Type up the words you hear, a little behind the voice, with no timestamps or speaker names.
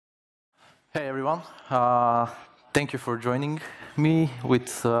Hey everyone, thank you for joining me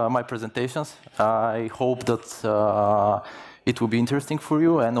with my presentations. I hope that it will be interesting for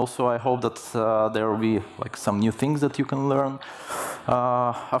you, and also I hope that there will be like some new things that you can learn.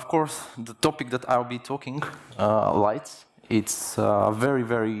 Of course, the topic that I'll be talking, lights, it's a very,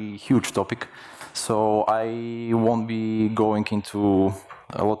 very huge topic, so I won't be going into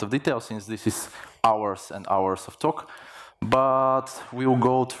a lot of detail since this is hours and hours of talk. But we will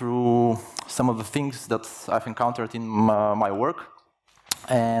go through some of the things that I've encountered in my work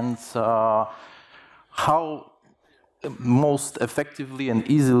and how most effectively and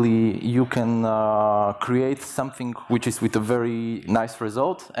easily you can create something which is with a very nice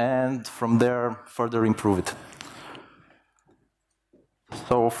result and from there further improve it.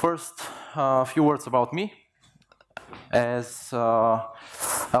 So first, a few words about me. As I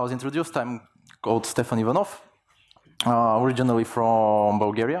was introduced, I'm called Stefan Ivanov. Originally from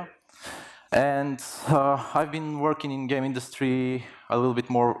Bulgaria, and I've been working in game industry a little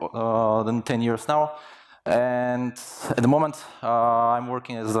bit more than 10 years now, and at the moment I'm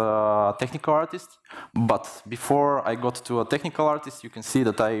working as a technical artist. But before I got to a technical artist, you can see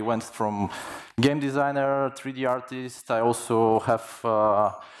that I went from game designer, 3D artist. I also have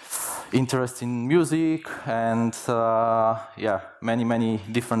interest in music and yeah, many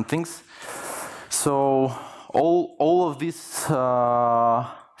different things. So all of these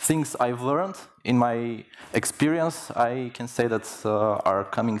things I've learned in my experience, I can say that are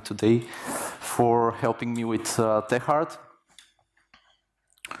coming today for helping me with tech art.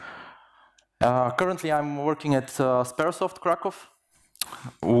 Currently, I'm working at Sparesoft Krakow.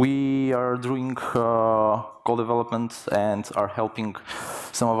 We are doing code development and are helping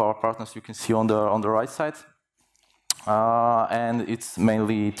some of our partners. You can see on the right side, and it's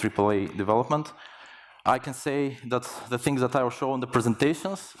mainly AAA development. I can say that the things that I will show in the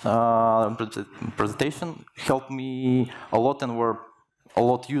presentation helped me a lot and were a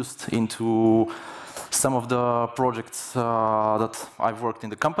lot used into some of the projects that I've worked in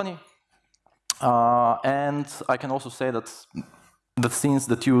the company. And I can also say that the scenes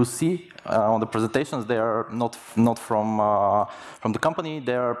that you see on the presentations, they are not from the company.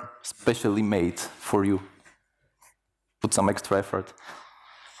 They are specially made for you. Put some extra effort.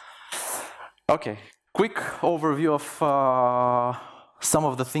 Okay. Quick overview of some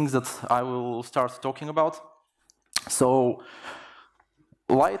of the things that I will start talking about. So,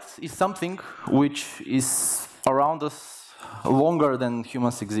 light is something which is around us longer than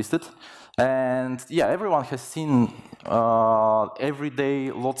humans existed. And yeah, everyone has seen every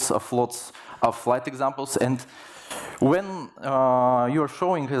day lots of light examples. And when you're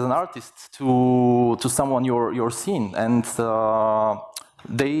showing as an artist to someone you're seeing, and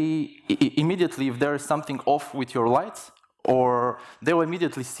they immediately, if there is something off with your lights, or they will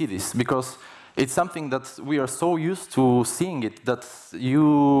immediately see this, because it's something that we are so used to seeing it that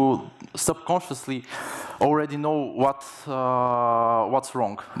you subconsciously already know what's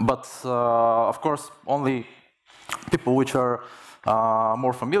wrong. But of course, only people which are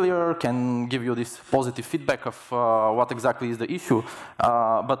more familiar can give you this positive feedback of what exactly is the issue.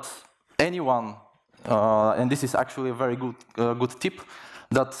 But anyone, and this is actually a very good tip,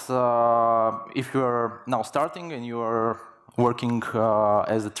 that if you are now starting and you are working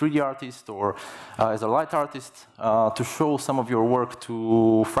as a 3D artist or as a light artist, to show some of your work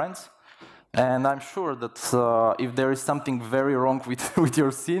to friends. And I'm sure that if there is something very wrong with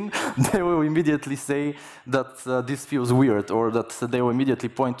your scene, they will immediately say that this feels weird, or that they will immediately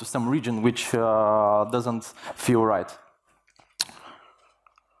point to some region which doesn't feel right.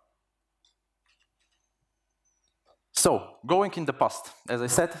 So, going in the past, as I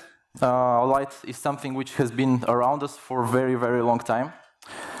said, light is something which has been around us for a very, very long time.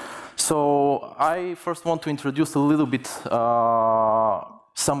 So, I first want to introduce a little bit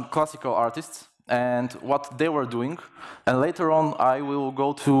some classical artists and what they were doing. And later on, I will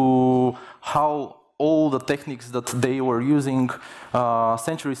go to how all the techniques that they were using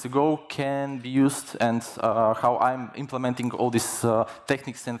centuries ago can be used, and how I'm implementing all these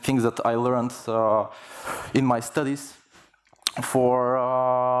techniques and things that I learned in my studies for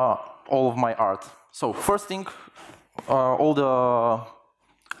all of my art. So first thing, all the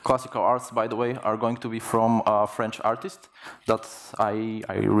classical arts, by the way, are going to be from a French artist that I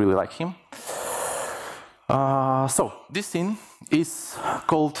really like him. So this scene is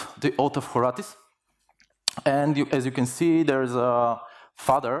called the Oath of Horatis. And as you can see, there's a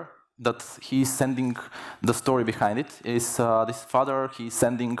father that he's sending the story behind it. Is this father, he's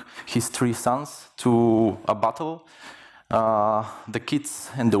sending his 3 sons to a battle. The kids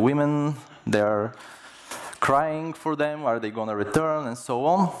and the women, they're crying for them, are they gonna return, and so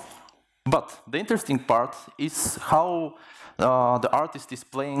on. But the interesting part is how the artist is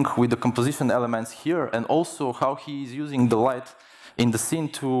playing with the composition elements here, and also how he is using the light in the scene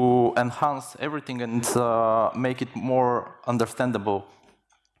to enhance everything and make it more understandable.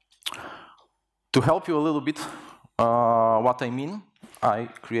 To help you a little bit what I mean, I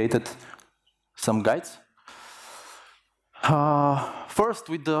created some guides. First,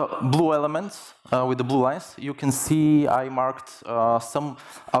 with the blue elements, with the blue lines, you can see I marked some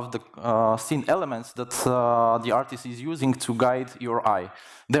of the scene elements that the artist is using to guide your eye.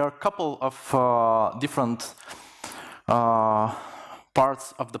 There are a couple of different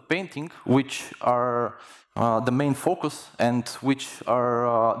parts of the painting which are the main focus and which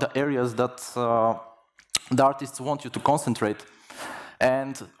are the areas that the artists want you to concentrate.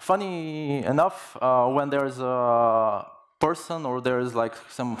 And funny enough, when there's a person or there is like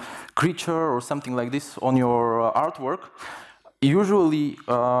some creature or something like this on your artwork, usually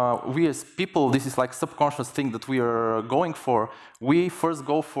we as people, this is like subconscious thing that we are going for. We first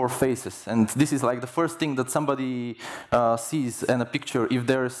go for faces, and this is like the first thing that somebody sees in a picture if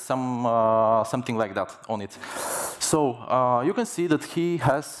there is something like that on it. So you can see that he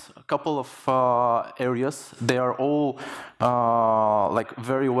has a couple of areas. They are all like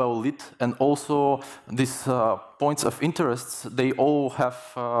very well lit, and also these points of interest, they all have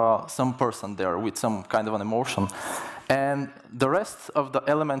some person there with some kind of an emotion. And the rest of the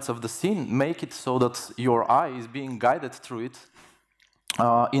elements of the scene make it so that your eye is being guided through it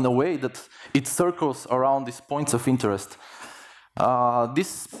in a way that it circles around these points of interest.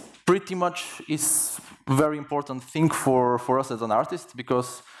 This pretty much is a very important thing for us as an artist,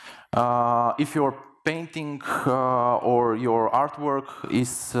 because if your painting or your artwork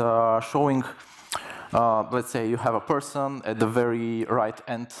is showing, let's say you have a person at the very right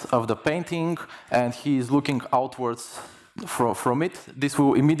end of the painting and he is looking outwards from it, this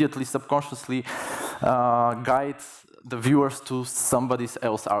will immediately subconsciously guide the viewers to somebody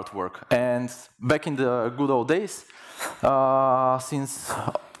else's artwork. And back in the good old days, since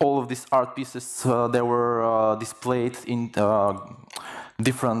all of these art pieces they were displayed in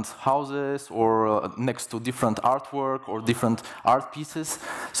different houses or next to different artwork or different art pieces,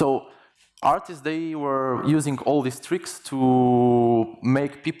 so artists, they were using all these tricks to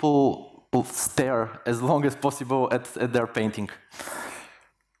make people stare as long as possible at their painting.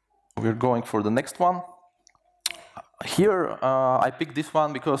 We're going for the next one. Here, I picked this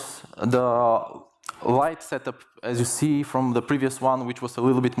one because the light setup, as you see from the previous one, which was a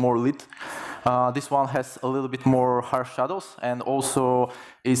little bit more lit, this one has a little bit more harsh shadows and also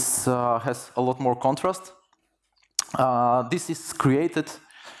has a lot more contrast. This is created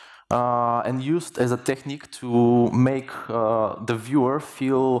and used as a technique to make the viewer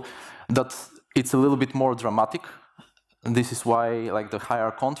feel that it's a little bit more dramatic. And this is why, like, the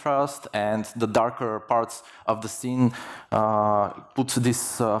higher contrast and the darker parts of the scene puts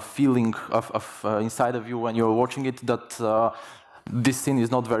this feeling of inside of you when you're watching it that this scene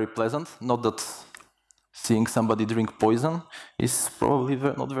is not very pleasant. Not that seeing somebody drink poison is probably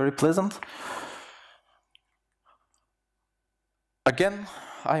not very pleasant. Again,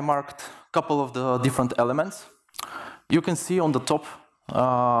 I marked a couple of the different elements. You can see on the top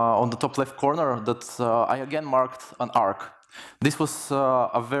left corner that I again marked an arc. This was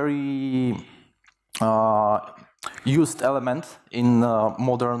a very used element in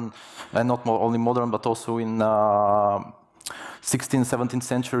modern, and not only modern, but also in 16th, 17th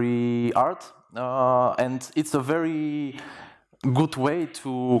century art. And it's a very good way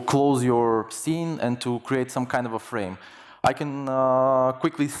to close your scene and to create some kind of a frame. I can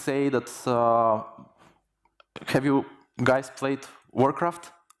quickly say that, have you guys played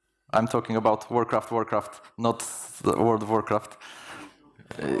Warcraft? I'm talking about Warcraft, not World of Warcraft.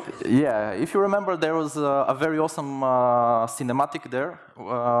 Yeah, if you remember, there was a very awesome cinematic there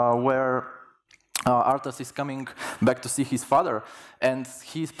where Arthas is coming back to see his father, and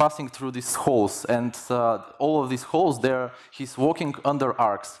he's passing through these halls, and all of these halls there, he's walking under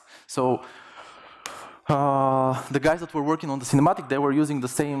arcs. So the guys that were working on the cinematic, they were using the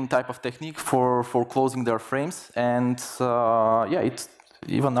same type of technique for closing their frames, and yeah,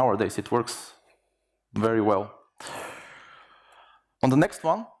 even nowadays it works very well. On the next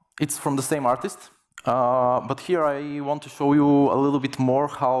one, it's from the same artist, but here I want to show you a little bit more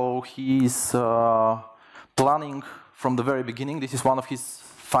how he's planning from the very beginning. This is one of his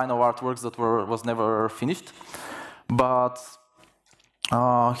final artworks that was never finished, but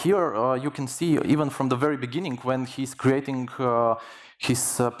Here you can see, even from the very beginning, when he's creating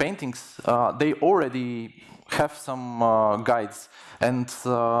his paintings, they already have some guides. And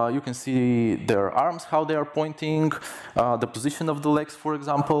you can see their arms, how they are pointing, the position of the legs, for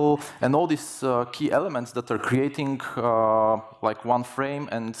example, and all these key elements that are creating like one frame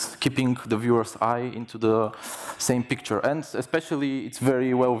and keeping the viewer's eye into the same picture. And especially, it's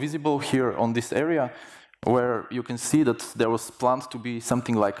very well visible here on this area, where you can see that there was planned to be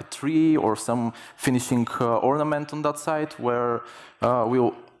something like a tree or some finishing ornament on that side, where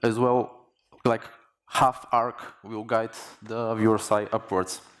we'll as well, like half arc, will guide the viewer's eye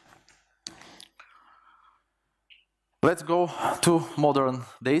upwards. Let's go to modern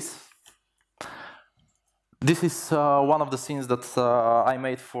days. This is one of the scenes that I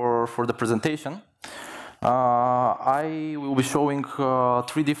made for the presentation. I will be showing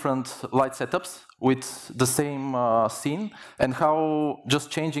 3 different light setups with the same scene, and how just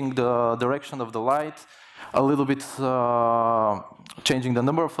changing the direction of the light, a little bit changing the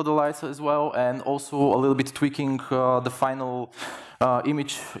number of the lights as well, and also a little bit tweaking the final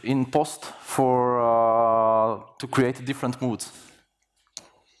image in post for to create different moods.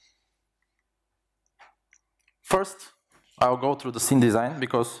 First, I'll go through the scene design,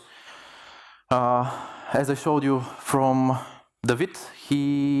 because as I showed you from David,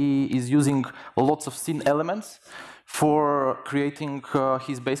 he is using lots of scene elements for creating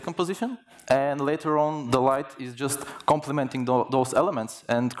his base composition, and later on the light is just complementing those elements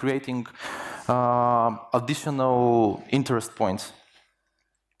and creating additional interest points.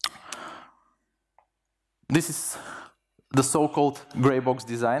 This is the so-called gray box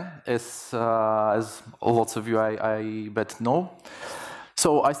design, as lots of you I bet know.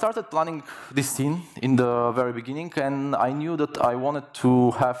 So I started planning this scene in the very beginning, and I knew that I wanted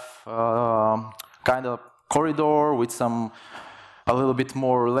to have kind of corridor with some a little bit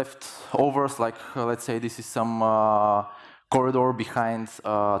more leftovers, like let's say this is some corridor behind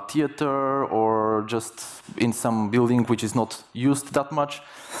a theater or just in some building which is not used that much,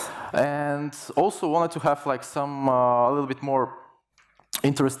 and also wanted to have like some a little bit more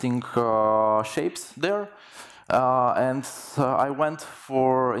interesting shapes there. And I went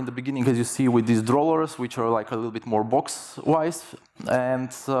for, in the beginning, as you see, with these drawers, which are like a little bit more box-wise,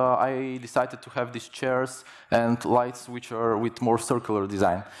 and I decided to have these chairs and lights which are with more circular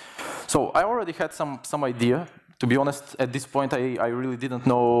design. So I already had some idea. To be honest, at this point, I really didn't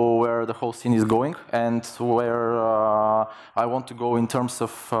know where the whole scene is going and where I want to go in terms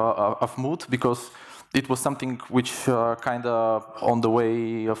of mood, because it was something which kind of on the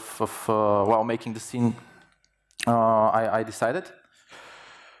way of while making the scene. I decided.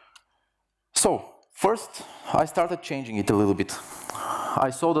 So first, I started changing it a little bit.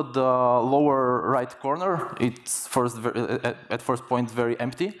 I saw that the lower right corner, it's at first point very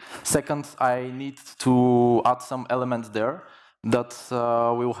empty. Second, I need to add some elements there that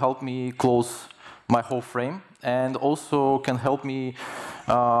will help me close my whole frame, and also can help me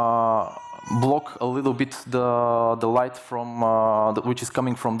block a little bit the light from which is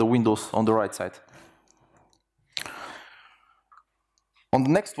coming from the windows on the right side. On the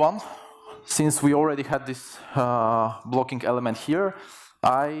next one, since we already had this blocking element here,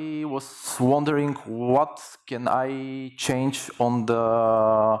 I was wondering what can I change on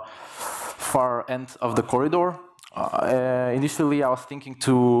the far end of the corridor. Initially, I was thinking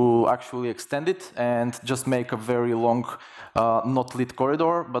to actually extend it and just make a very long, not lit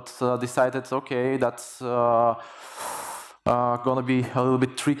corridor, but decided, okay, that's gonna be a little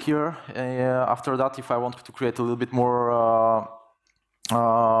bit trickier after that if I want to create a little bit more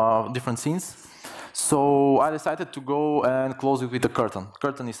different scenes. So I decided to go and close it with a curtain.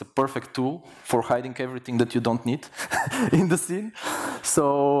 Curtain is a perfect tool for hiding everything that you don't need in the scene.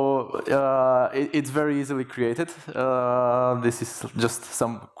 So it's very easily created. This is just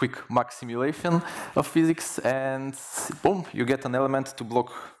some quick Mach simulation of physics, and boom, you get an element to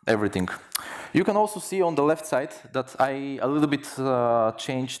block everything. You can also see on the left side that I a little bit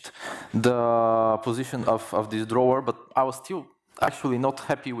changed the position of this drawer, but I was still actually not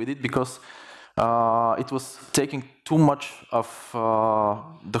happy with it, because it was taking too much of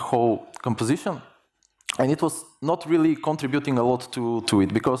the whole composition, and it was not really contributing a lot to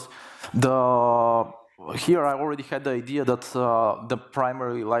it, because here I already had the idea that the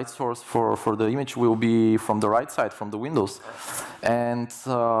primary light source for the image will be from the right side, from the windows, and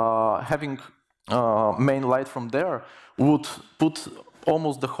having main light from there would put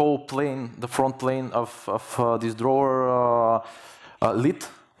almost the whole plane, the front plane of this drawer lit,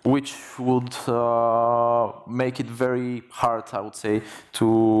 which would make it very hard, I would say,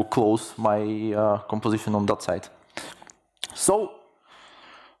 to close my composition on that side. So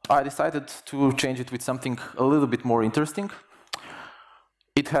I decided to change it with something a little bit more interesting.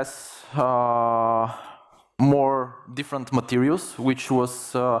 It has more different materials, which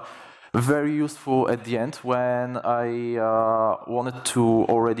was very useful at the end when I wanted to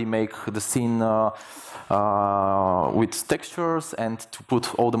already make the scene with textures and to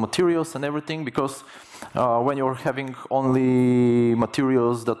put all the materials and everything, because when you're having only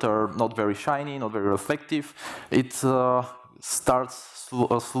materials that are not very shiny, not very reflective, it starts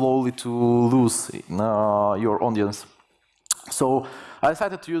slowly to lose your audience. So I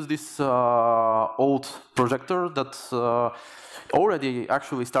decided to use this old projector that already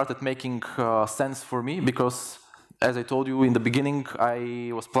actually started making sense for me, because as I told you in the beginning,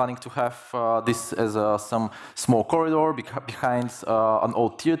 I was planning to have this as some small corridor behind an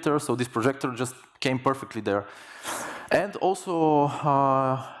old theater, so this projector just came perfectly there. And also,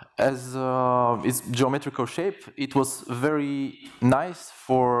 as its geometrical shape, it was very nice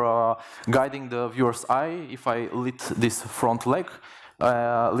for guiding the viewer's eye. If I lit this front leg,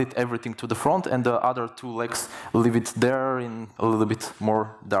 lit everything to the front, and the other two legs leave it there in a little bit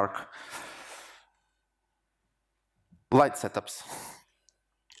more dark. Light setups.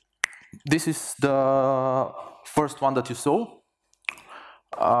 This is the first one that you saw.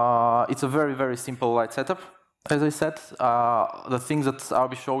 It's a very, very simple light setup. As I said, the things that I'll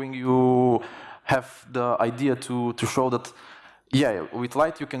be showing you have the idea to show that, yeah, with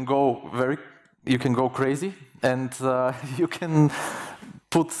light you can go crazy, and you can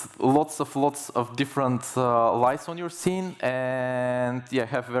put lots of different lights on your scene, and yeah,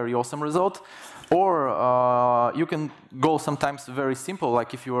 have very awesome result. Or you can go sometimes very simple,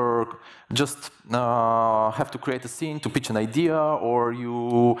 like if you're just have to create a scene to pitch an idea, or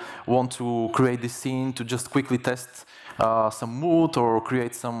you want to create this scene to just quickly test some mood or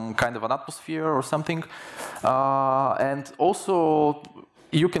create some kind of an atmosphere or something. And also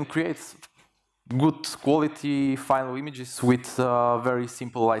you can create good quality final images with very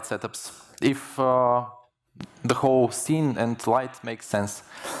simple light setups, if the whole scene and light makes sense.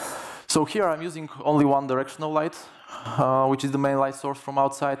 So here I'm using only one directional light, which is the main light source from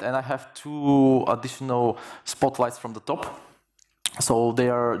outside, and I have two additional spotlights from the top. So they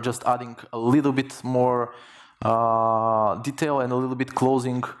are just adding a little bit more detail and a little bit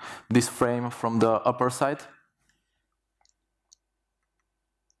closing this frame from the upper side.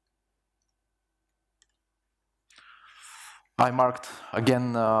 I marked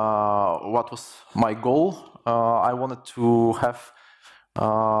again what was my goal. I wanted to have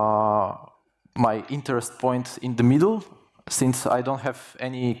my interest point in the middle, since I don't have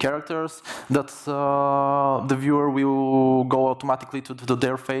any characters that the viewer will go automatically to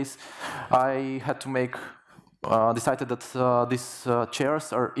their face. I had to make decided that these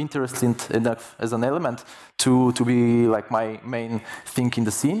chairs are interesting enough as an element to be like my main thing in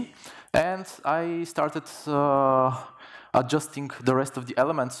the scene, and I started adjusting the rest of the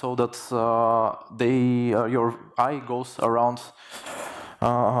elements so that your eye goes around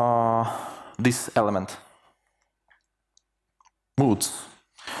this element. Moods.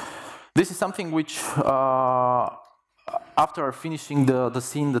 This is something which, after finishing the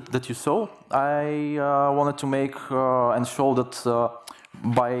scene that you saw, I wanted to make and show that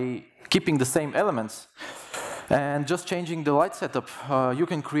by keeping the same elements and just changing the light setup, you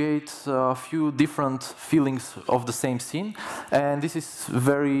can create a few different feelings of the same scene. And this is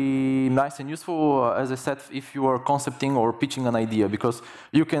very nice and useful, as I said, if you are concepting or pitching an idea, because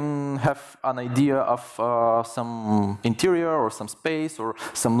you can have an idea of some interior or some space or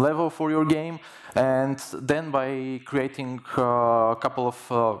some level for your game, and then by creating a couple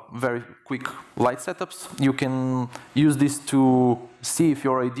of very quick light setups, you can use this to see if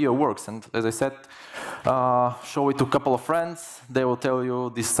your idea works. And as I said, show it to a couple of friends, they will tell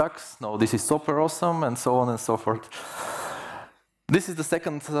you this sucks, no, this is super awesome, and so on and so forth. This is the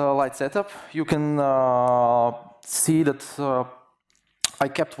second light setup. You can see that I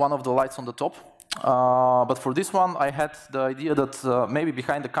kept one of the lights on the top, but for this one I had the idea that maybe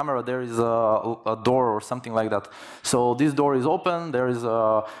behind the camera there is a door or something like that. So this door is open, there is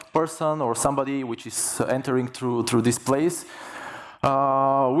a person or somebody which is entering through this place,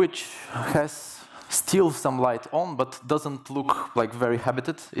 which has still some light on, but doesn't look like very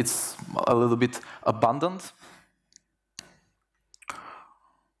habited. It's a little bit abandoned.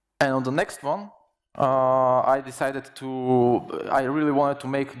 And on the next one, I really wanted to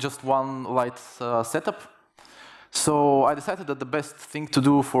make just one light setup. So I decided that the best thing to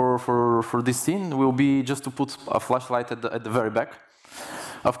do for this scene will be just to put a flashlight at the very back.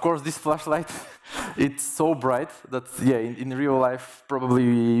 Of course, this flashlight, it's so bright that, yeah, in real life, probably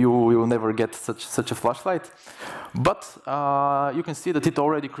you will never get such a flashlight. But you can see that it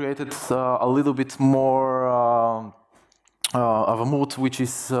already created a little bit more of a mood which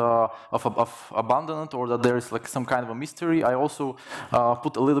is of abandonment, or that there is like some kind of a mystery. I also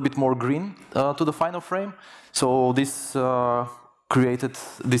put a little bit more green to the final frame. So this created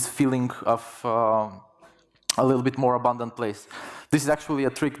this feeling of a little bit more abandoned place. This is actually a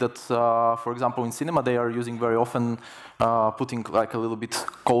trick that, for example, in cinema they are using very often, putting like a little bit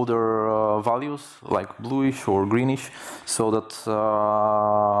colder values, like bluish or greenish, so that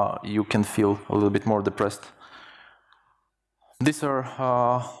you can feel a little bit more depressed. These are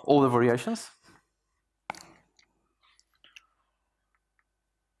all the variations.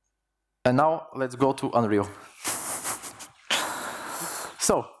 And now let's go to Unreal.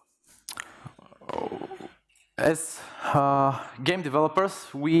 So, as game developers,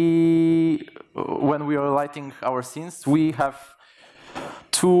 when we are lighting our scenes, we have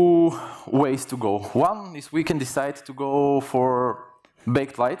two ways to go. One is we can decide to go for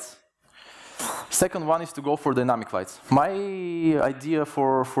baked lights. Second one is to go for dynamic lights. My idea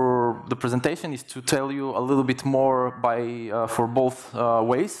for the presentation is to tell you a little bit more for both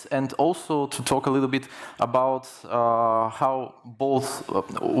ways, and also to talk a little bit about how both,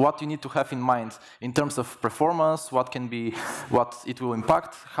 what you need to have in mind in terms of performance, what it will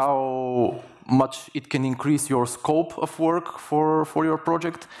impact, how much it can increase your scope of work for your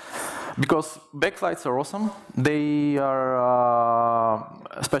project. Because backlights are awesome. They are,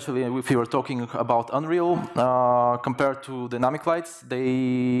 especially if you are talking about Unreal, compared to dynamic lights,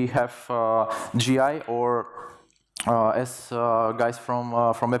 they have GI, or as guys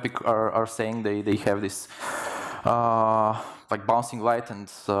from Epic are saying, they have this like bouncing light,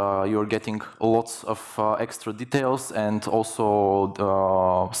 and you're getting lots of extra details, and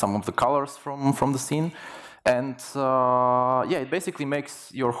also some of the colors from the scene. And yeah, it basically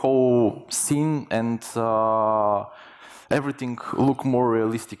makes your whole scene and everything look more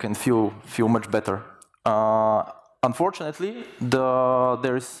realistic and feel much better. Unfortunately,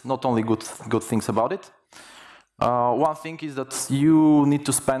 there is not only good things about it. One thing is that you need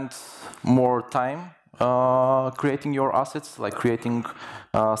to spend more time creating your assets, like creating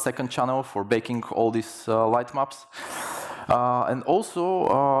a second channel for baking all these light maps. And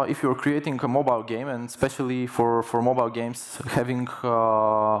also, if you're creating a mobile game, and especially for mobile games, having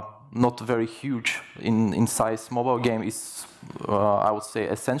not very huge in size mobile game is, I would say,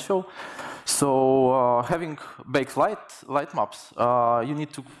 essential. So having baked light maps, you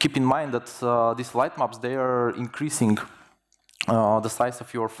need to keep in mind that these light maps, they are increasing the size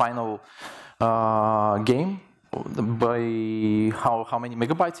of your final game by how many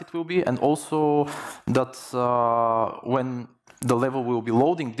megabytes it will be, and also that when the level will be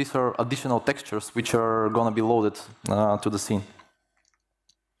loading, these are additional textures which are going to be loaded to the scene.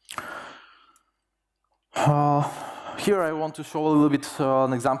 Here I want to show a little bit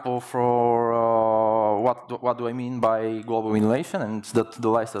an example for what do I mean by global illumination and that the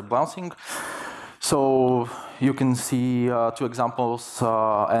lights are bouncing. So you can see two examples,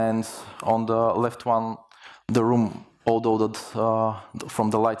 and on the left one, the room, although that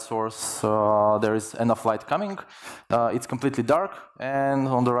from the light source there is enough light coming, it's completely dark, and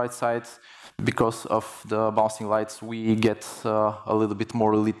on the right side, because of the bouncing lights, we get a little bit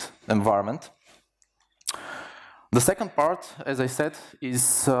more lit environment. The second part, as I said,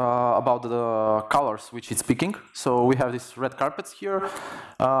 is about the colors which it's picking. So we have these red carpets here,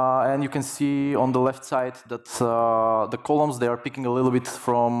 and you can see on the left side that the columns, they are picking a little bit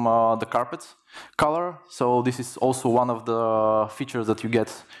from the carpet color. So this is also one of the features that you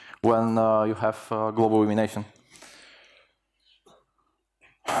get when you have global illumination.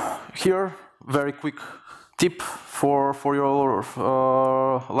 Here, very quick tip for your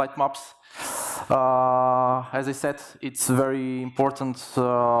light maps. As I said, it's very important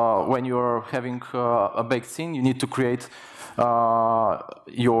when you're having a baked scene. You need to create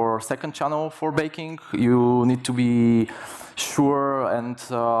your second channel for baking. You need to be sure, and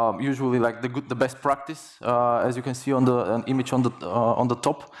usually like the best practice, as you can see on the image on the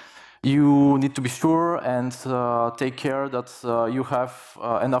top. You need to be sure and take care that you have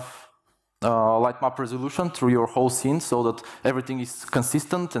enough light map resolution through your whole scene, so that everything is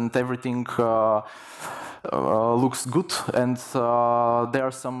consistent and everything looks good. And there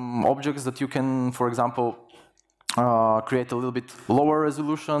are some objects that you can, for example, create a little bit lower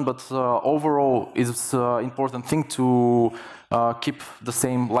resolution, but overall it's an important thing to keep the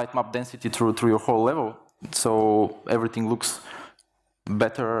same light map density through your whole level, so everything looks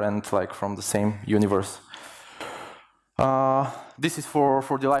better and like from the same universe. This is for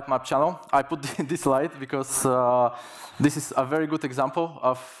the light map channel. I put this light because this is a very good example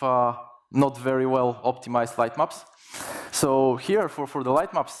of not very well optimized light maps. So here, for the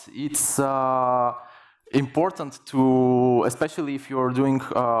light maps, it's important to, especially if you're doing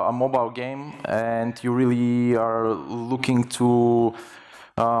a mobile game and you really are looking to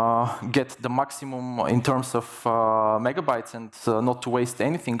get the maximum in terms of megabytes and not to waste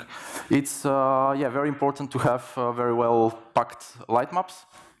anything, it's yeah, very important to have very well packed light maps.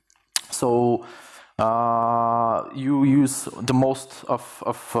 So you use the most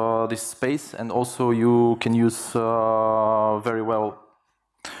of this space, and also you can use very well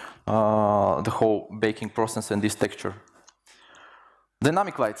the whole baking process and this texture.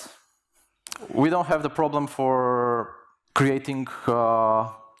 Dynamic lights. We don't have the problem for creating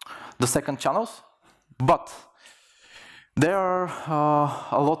the second channels, but they are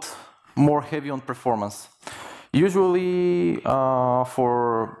a lot more heavy on performance. Usually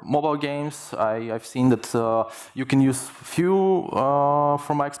for mobile games, I've seen that you can use few,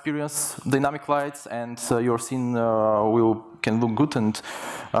 from my experience, dynamic lights, and your scene can look good and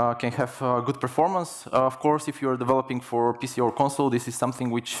can have good performance. Of course, if you're developing for PC or console, this is something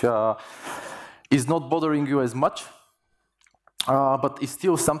which is not bothering you as much, but it's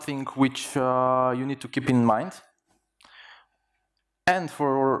still something which you need to keep in mind. And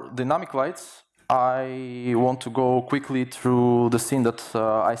for dynamic lights, I want to go quickly through the scene that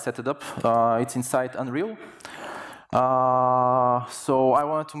I set it up. It's inside Unreal. So I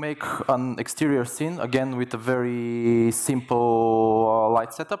wanted to make an exterior scene, again with a very simple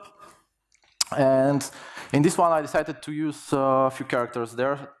light setup. And in this one I decided to use a few characters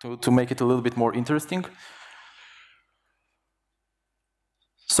there to make it a little bit more interesting.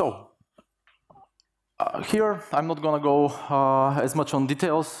 So, here I'm not gonna go as much on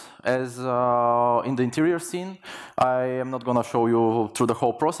details as in the interior scene. I am not gonna show you through the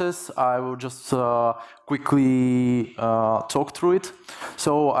whole process. I will just quickly talk through it.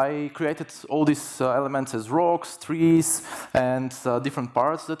 So I created all these elements as rocks, trees, and different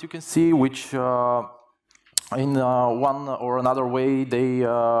parts that you can see, which in one or another way, they,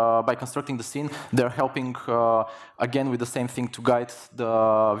 by constructing the scene, they're helping, again, with the same thing to guide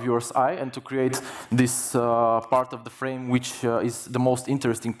the viewer's eye and to create this part of the frame, which is the most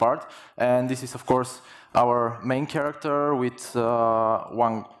interesting part. And this is, of course, our main character with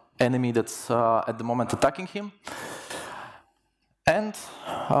one enemy that's at the moment attacking him. And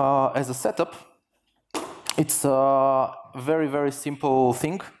as a setup, it's a very, very simple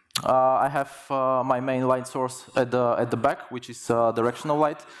thing. I have my main light source at the back, which is directional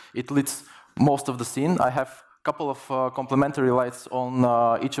light. It lights most of the scene. I have a couple of complementary lights on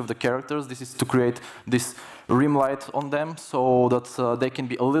each of the characters. This is to create this rim light on them, so that they can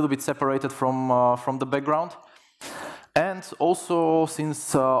be a little bit separated from the background. And also,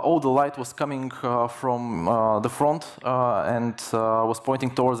 since all the light was coming from the front and was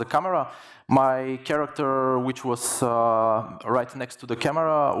pointing towards the camera, my character, which was right next to the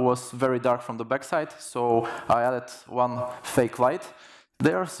camera, was very dark from the backside, so I added one fake light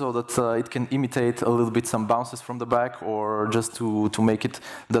there so that it can imitate a little bit some bounces from the back, or just to make it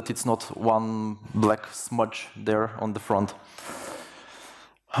that it's not one black smudge there on the front.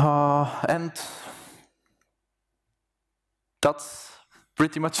 And that's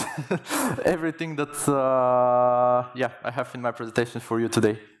pretty much everything that yeah, I have in my presentation for you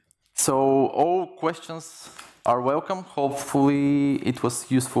today. So all questions are welcome. Hopefully it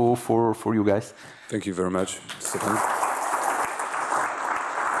was useful for you guys. Thank you very much, Stefan.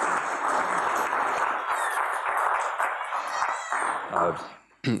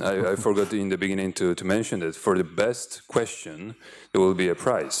 I forgot in the beginning to mention that for the best question, there will be a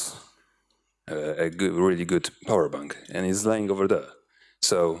prize, a really good power bank, and it's lying over there.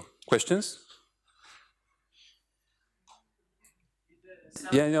 So, questions?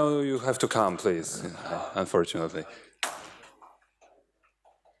 Yeah, no, you have to come, please, unfortunately.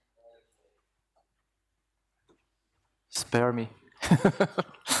 Spare me.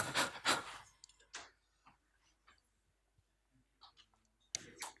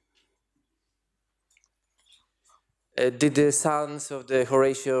 Did the sounds of the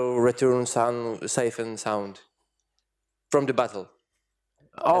Horatio return sound safe and sound from the battle?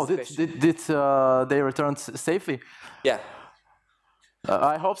 Oh, did they return safely? Yeah.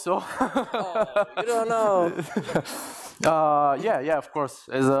 I hope so. Oh, you don't know. Yeah, of course.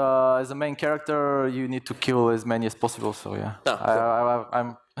 As a main character, you need to kill as many as possible. So yeah, no,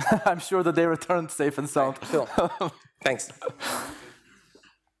 cool. I'm sure that they returned safe and sound. Cool. Thanks.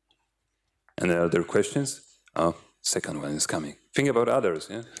 Any other questions? Oh, second one is coming. Think about others,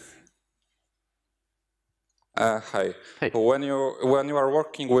 yeah? Hi. Hey. When you are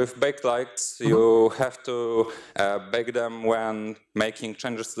working with backlights, you have to bake them when making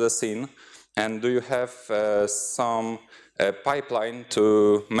changes to the scene. And do you have some pipeline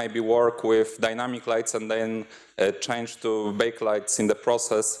to maybe work with dynamic lights and then change to backlights in the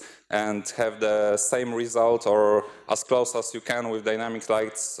process and have the same result or as close as you can with dynamic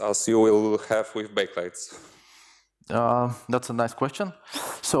lights as you will have with backlights? That's a nice question.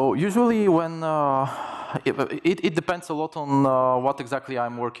 So usually when it depends a lot on what exactly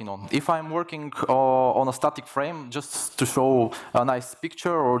I'm working on. If I'm working on a static frame just to show a nice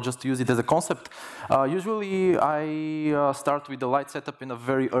picture or just to use it as a concept, usually I start with the light setup in a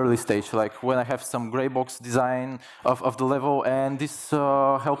very early stage, like when I have some gray box design of the level, and this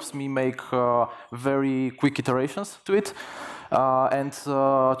helps me make very quick iterations to it. And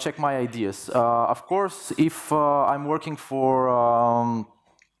check my ideas. Of course, if I'm working for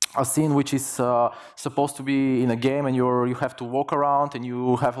a scene which is supposed to be in a game and you have to walk around and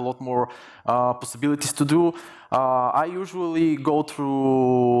you have a lot more possibilities to do, I usually go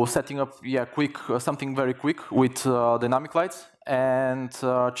through setting up something very quick with dynamic lights and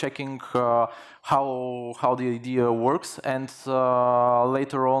checking how the idea works, and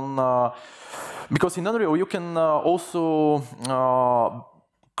later on, because in Unreal you can also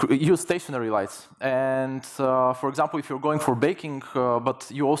use stationary lights, and for example, if you're going for baking but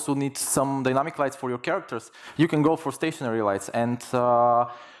you also need some dynamic lights for your characters, you can go for stationary lights, and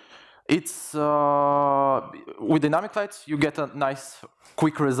it's with dynamic lights you get a nice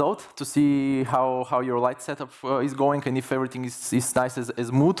quick result to see how your light setup is going and if everything is nice as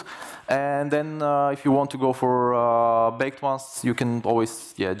smooth. And then if you want to go for baked ones, you can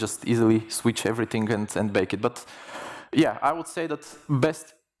always just easily switch everything and bake it. But yeah, I would say that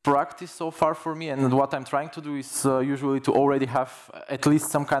best practice so far for me, and what I'm trying to do, is usually to already have at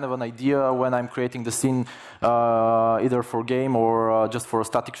least some kind of an idea when I'm creating the scene, either for game or just for a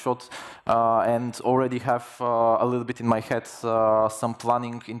static shot, and already have a little bit in my head some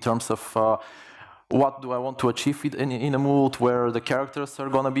planning in terms of what do I want to achieve in a mood, where the characters are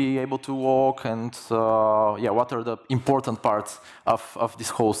going to be able to walk, and what are the important parts of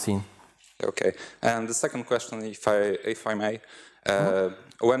this whole scene. Okay, and the second question, if I may,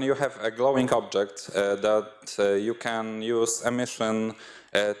 when you have a glowing object that you can use emission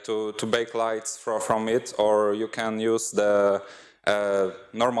to bake lights from it, or you can use the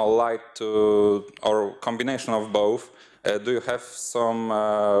normal light or combination of both, do you have some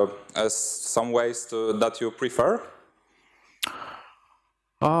ways that you prefer?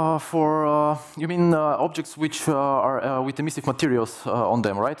 You mean objects which are with emissive materials on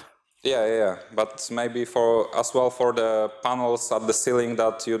them, right? Yeah. But maybe as well for the panels at the ceiling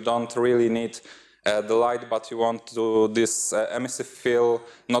that you don't really need the light, but you want to do this emissive fill,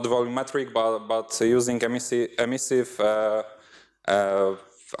 not volumetric, but using emissive.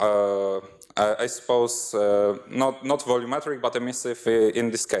 I suppose not volumetric, but emissive in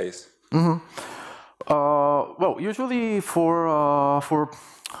this case. Mm-hmm. Well, usually for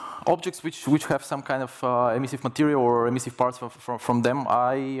objects which have some kind of emissive material or emissive parts from them,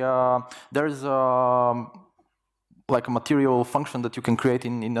 there's like a material function that you can create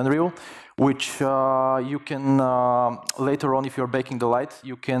in Unreal, which you can later on, if you're baking the light,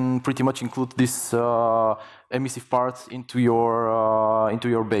 you can pretty much include this emissive parts into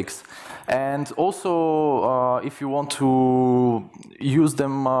your bakes. And also, if you want to use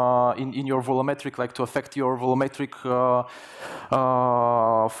them in your volumetric, like to affect your volumetric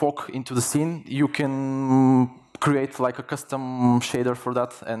fog into the scene, you can create like a custom shader for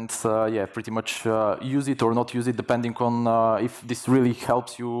that, and pretty much use it or not use it depending on if this really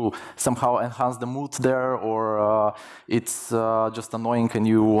helps you somehow enhance the mood there, or it's just annoying and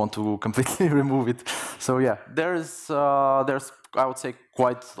you want to completely remove it. So yeah, there's I would say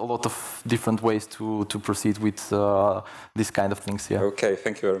quite a lot of different ways to proceed with these kind of things. Yeah. Okay,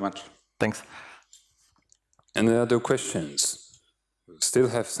 thank you very much. Thanks. Any other questions? We still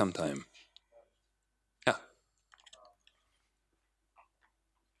have some time.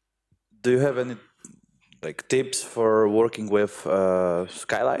 Do you have any tips for working with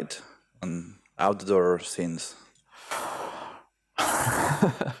skylight on outdoor scenes?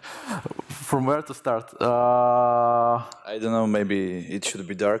 From where to start? I don't know. Maybe it should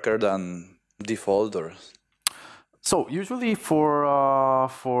be darker than default, or. So usually for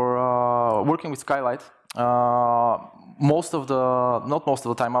working with skylight, not most of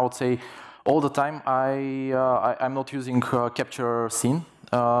the time, I would say all the time, I'm not using capture scene.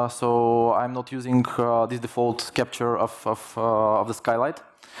 So I'm not using this default capture of the skylight,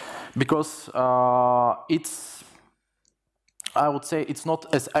 because I would say it's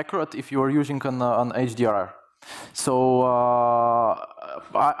not as accurate if you are using an HDR. So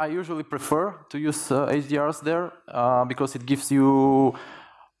I usually prefer to use HDRs there because it gives you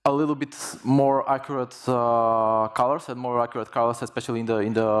a little bit more accurate colors and more accurate colors, especially in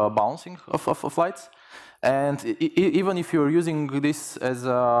the bouncing of lights. And even if you're using this as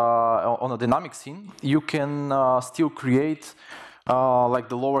on a dynamic scene, you can still create like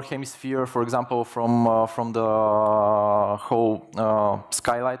the lower hemisphere, for example, from the whole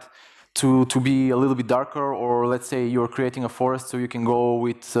skylight to be a little bit darker, or let's say you're creating a forest, so you can go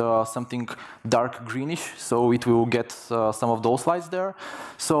with something dark greenish, so it will get some of those lights there.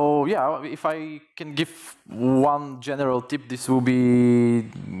 So yeah, if I can give one general tip, this will be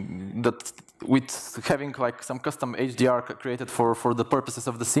that with having like some custom HDR created for the purposes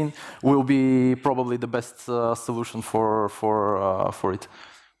of the scene will be probably the best solution for it.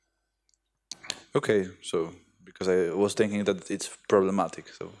 Okay, so because I was thinking that it's problematic,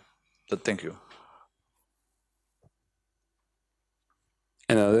 so thank you.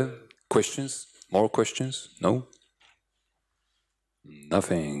 Any other questions? More questions? No?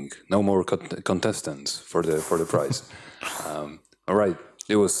 Nothing. No more contestants for the prize. All right.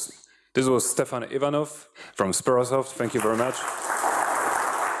 This was Stefan Ivanov from Sperasoft. Thank you very much.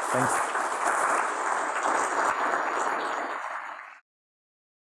 Thanks.